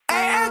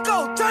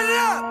Run it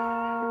up!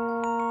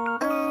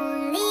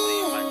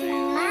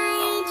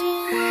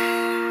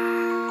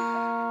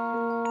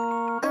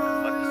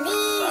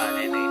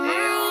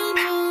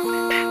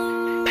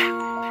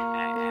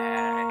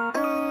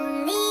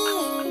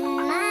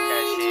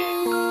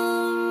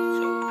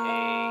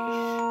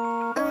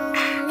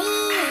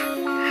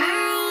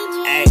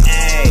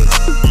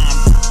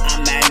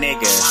 I'm that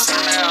nigga.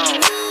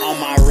 On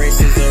my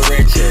wrist is a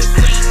Richard.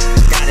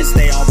 Gotta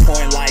stay on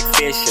point like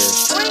Fisher.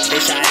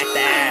 Bitch, I act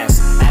the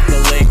ass off the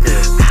liquor.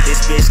 This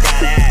bitch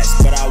got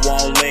ass, but I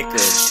won't lick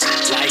her.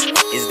 Like,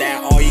 is that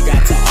all you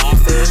got to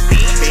offer?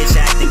 Bitch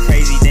acting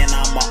crazy, then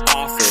I'ma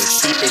offer.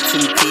 Keep it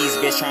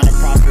 2Pz, bitch tryna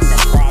prosper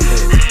from proper.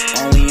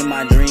 Only in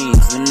my dreams,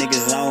 them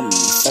niggas on me.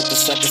 Fuck the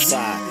sucker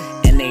side,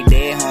 and they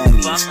dead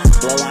homies.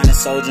 Bloodline of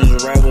soldiers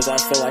and rebels, I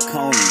feel like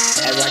Coney.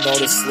 As I go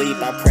to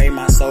sleep, I pray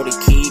my soul to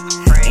keep.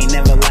 Ain't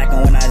never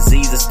lacking when I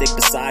Z's a stick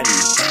beside me.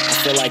 I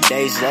feel like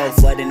Days Low,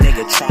 let a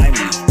nigga try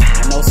me.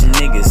 I know some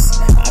niggas,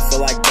 I feel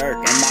like Dirk,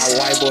 and my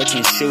white boy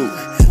can shoot.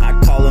 I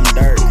call him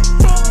Dirk.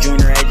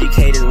 Junior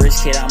educated, rich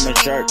kid, I'm a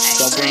jerk.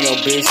 Don't bring your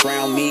bitch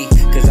round me,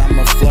 cause I'm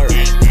a flirt.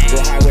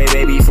 Go highway,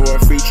 baby, for a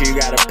feature, you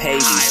gotta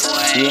pay me.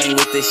 You ain't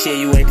with this shit,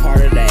 you ain't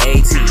part of the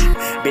A-team.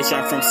 Bitch,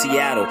 I'm from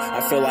Seattle, I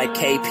feel like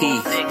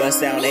KP.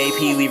 Bust down AP,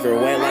 leave her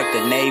wet like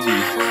the Navy.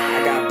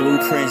 I got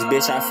blueprints,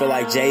 bitch, I feel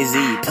like Jay-Z.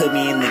 Put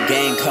me in the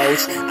game,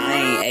 coach, I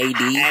ain't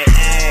AD.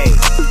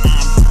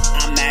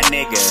 I'm that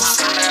nigga.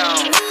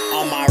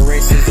 On my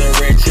wrist is a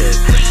Richard.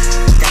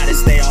 Gotta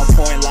stay on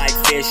point like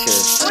Fisher.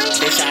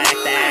 Bitch, I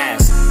act the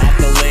ass off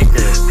the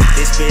liquor.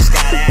 This bitch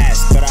got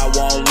ass, but I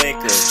won't lick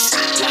her.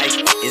 Like,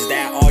 is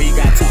that all you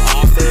got to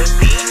offer?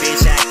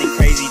 Bitch acting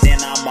crazy,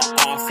 then I'ma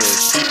offer.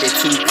 Keep it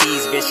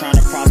 2Pz, bitch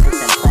tryna prosper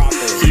from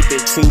proper. Keep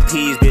it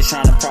 2Pz, bitch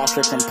tryna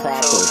prosper from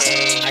proper.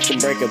 I can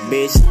break a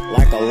bitch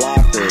like a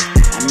locker.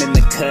 I'm in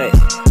the cut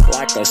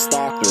like a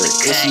stalker.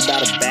 If she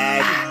bout a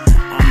bag,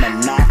 I'ma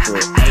knock her.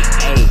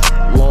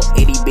 Ay, little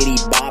itty bitty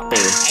bopper.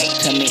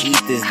 Come and eat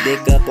this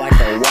dick up like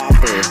a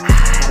whopper.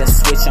 Had a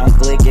switch on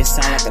glick, it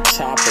sound like a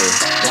chopper.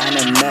 Line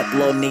him up,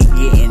 little nigga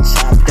getting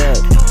chopped up.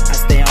 I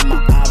stay on my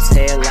ops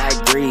head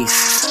like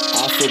grease.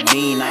 Off the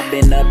bean, I've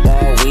been up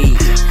all week.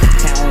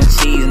 Counting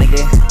cheese,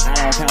 nigga, I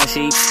don't count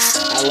sheep.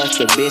 I left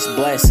the bitch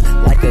blessed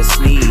like a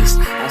sneeze.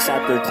 I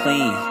swiped her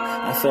clean,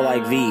 I feel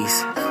like V's.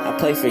 I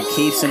play for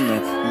keeps in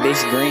the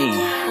bitch green.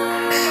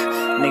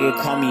 Nigga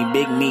call me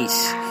Big Meech.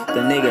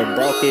 The nigga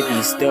broke if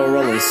he still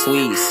rolling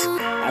sweets.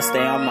 I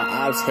stay on my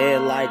ops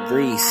head like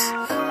grease.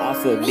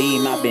 Off a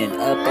beam, I've been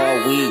up all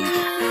week.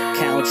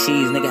 Count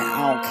cheese, nigga,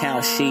 I don't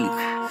count sheep.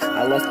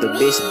 I left the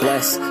bitch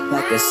blessed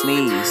like a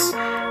sneeze.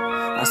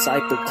 I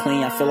swipe her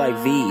clean, I feel like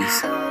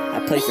V's. I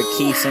play for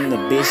keeps in the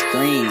bitch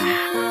green.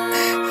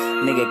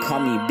 Nigga call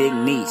me Big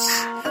Meech.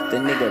 The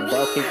nigga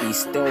broke if he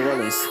still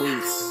rolling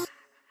sweets.